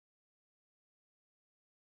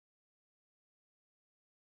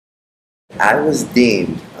I was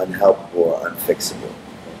deemed unhelpable or unfixable,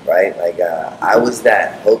 right? Like, I was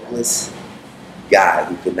that hopeless guy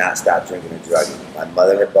who could not stop drinking and drugging. My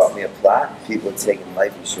mother had bought me a plot. People had taken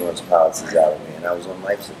life insurance policies out of me, and I was on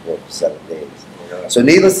life support for 7 days. So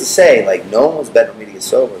needless to say, like, no one was betting me to get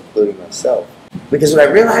sober, including myself. Because what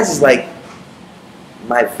I realized is, like,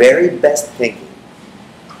 my very best thinking,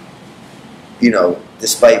 you know,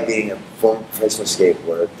 despite being a former professional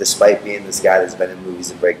skateboarder, despite being this guy that's been in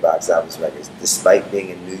movies and break box office records, despite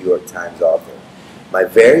being a New York Times author, my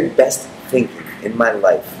very best thinking in my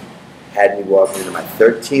life had me walking into my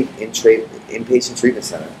 13th inpatient treatment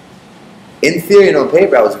center. In theory and on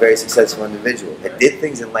paper, I was a very successful individual. I did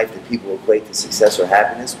things in life that people equate to success or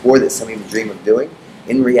happiness, or that some even dream of doing.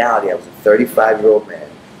 In reality, I was a 35-year-old man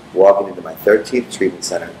walking into my 13th treatment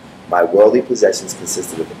center. My worldly possessions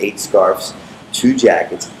consisted of 8 scarves, 2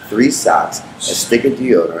 jackets, 3 socks, a stick of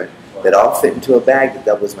deodorant that all fit into a bag that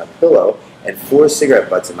doubled as my pillow, and 4 cigarette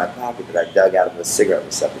butts in my pocket that I dug out of a cigarette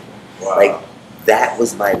receptacle. Wow. Like, that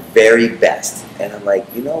was my very best. And I'm like,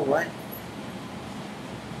 you know what?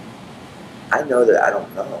 I know that I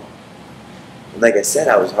don't know. And like I said,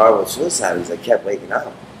 I was horrible with suicide because I kept waking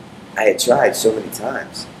up. I had tried so many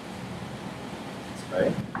times.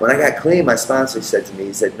 Right. When I got clean, my sponsor said to me,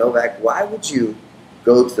 he said, Novak, why would you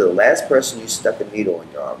go to the last person you stuck a needle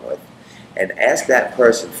in your arm with and ask that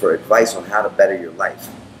person for advice on how to better your life?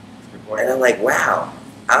 And I'm like, wow,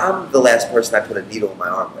 I'm the last person I put a needle in my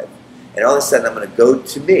arm with. And all of a sudden, I'm going to go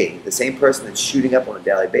to me, the same person that's shooting up on a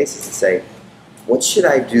daily basis, and say, what should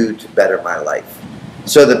I do to better my life?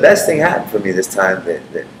 So the best thing happened for me this time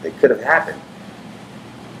that could have happened.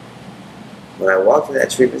 When I walked into that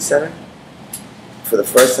treatment center, for the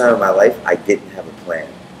first time in my life, I didn't have a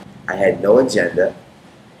plan. I had no agenda.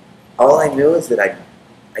 All I knew is that I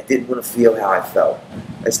didn't want to feel how I felt.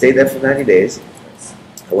 I stayed there for 90 days.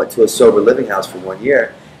 I went to a sober living house for 1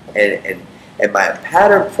 year, and my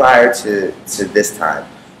pattern prior to this time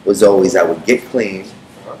was always I would get clean,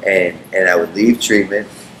 and I would leave treatment,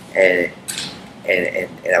 and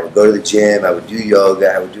I would go to the gym, I would do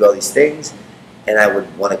yoga, I would do all these things, and I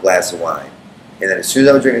would want a glass of wine. And then as soon as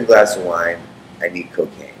I would drink a glass of wine, I need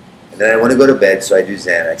cocaine. And then I want to go to bed, so I do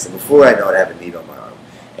Xanax. And before I know it, I have a needle on my arm.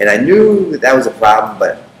 And I knew that was a problem,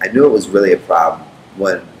 but I knew it was really a problem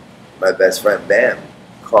when my best friend, Bam,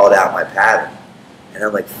 called out my pattern. And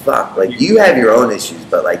I'm like, fuck, like, you have your own issues,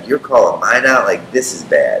 but, like, you're calling mine out? Like, this is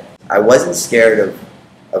bad. I wasn't scared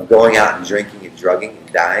of going out and drinking and drugging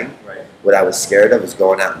and dying. Right. What I was scared of was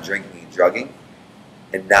going out and drinking and drugging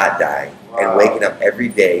and not dying. Wow. And waking up every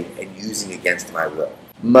day and using against my will.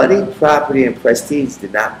 Money, property, and prestige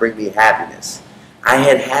did not bring me happiness. I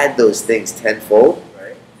had those things tenfold.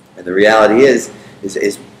 Right. And the reality is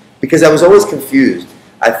because I was always confused.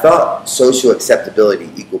 I thought social acceptability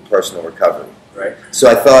equaled personal recovery. Right. So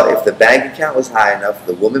I thought if the bank account was high enough,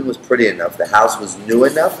 the woman was pretty enough, the house was new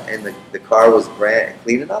enough, and the car was brand and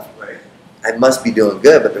clean enough, right, I must be doing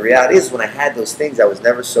good. But the reality is, when I had those things, I was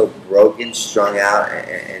never so broken, strung out,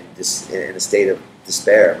 and just in a state of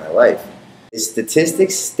despair in my life. The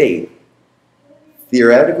statistics state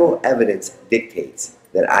theoretical evidence dictates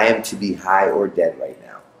that I am to be high or dead right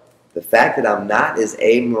now. The fact that I'm not is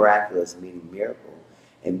A, miraculous, meaning miracle,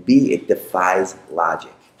 and B, it defies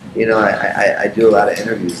logic. You know, I do a lot of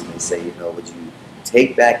interviews, and they say, you know, would you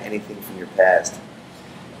take back anything from your past?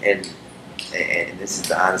 And this is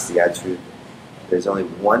the honesty, I truth. There's only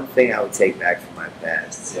one thing I would take back from my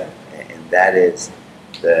past, yeah, and that is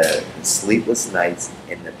the sleepless nights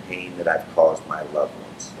and the pain that I've caused my loved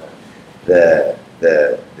ones.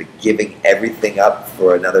 The giving everything up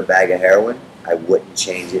for another bag of heroin, I wouldn't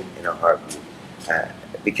change it in a heartbeat,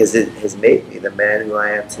 because it has made me the man who I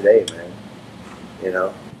am today, man. You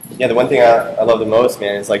know. Yeah, the one thing I love the most,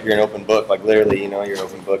 man, is like you're an open book. Like literally, you know, you're an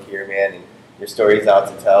open book here, man, and your story's out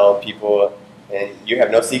to tell people, and you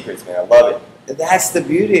have no secrets, man. I love it. That's the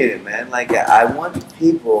beauty of it, man. Like, I want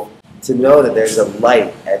people to know that there's a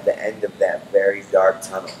light at the end of that very dark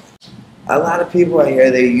tunnel. A lot of people I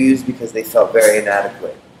hear, they used because they felt very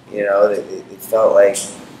inadequate. You know, they felt like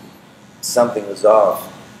something was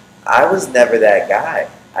off. I was never that guy.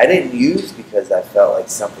 I didn't use because I felt like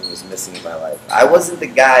something was missing in my life. I wasn't the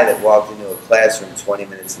guy that walked into a classroom 20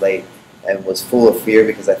 minutes late and was full of fear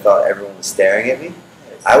because I thought everyone was staring at me.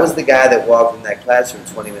 I was the guy that walked in that classroom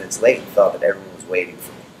 20 minutes late and thought that everyone was waiting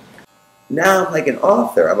for me. Now I'm like an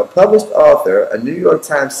author. I'm a published author, a New York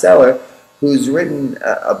Times seller who's written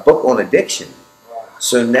a book on addiction.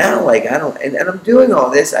 So now, like, and I'm doing all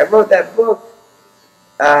this. I wrote that book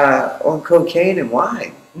on cocaine and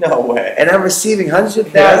wine. No way. And I'm receiving hundreds of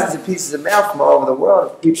thousands of pieces of mail from all over the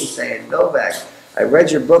world of people saying, Novak, I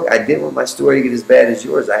read your book. I didn't want my story to get as bad as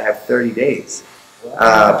yours. I have 30 days.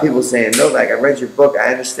 Wow. People saying, Novak, I read your book.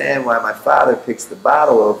 I understand why my father picks the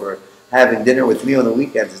bottle over having dinner with me on the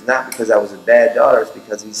weekends. It's not because I was a bad daughter. It's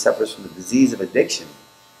because he suffers from the disease of addiction.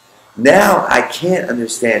 Now I can't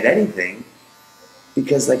understand anything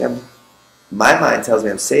because like my mind tells me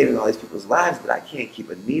I'm saving all these people's lives, but I can't keep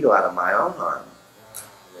a needle out of my own arm.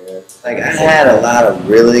 Like I had a lot of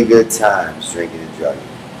really good times drinking and drugging.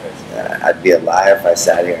 I'd be a liar if I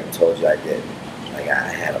sat here and told you I did. Like I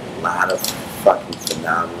had a lot of fucking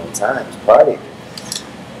phenomenal times partying.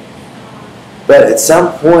 But at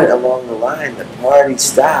some point along the line, the party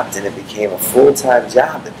stopped and it became a full-time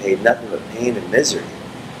job that paid nothing but pain and misery.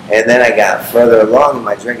 And then I got further along in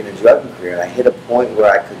my drinking and drugging career, and I hit a point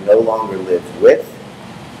where I could no longer live with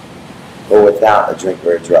or without a drink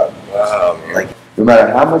or a drug. Wow, man. Like, no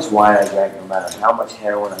matter how much wine I drank, no matter how much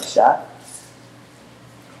heroin I shot,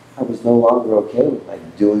 I was no longer okay with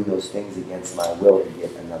like doing those things against my will to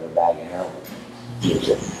get another bag of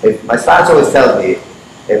heroin. My sponsor always tells me,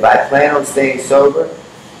 if I plan on staying sober,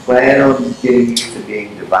 plan on getting used to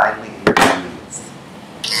being divinely inconvenienced.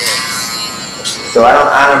 So I don't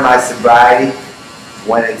honor my sobriety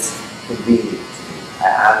when it's convenient to me.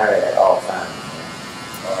 I honor it at all times.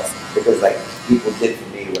 Because like people did for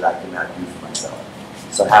me what I could not do for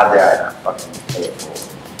myself. So how dare I not fucking pay it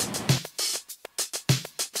forward?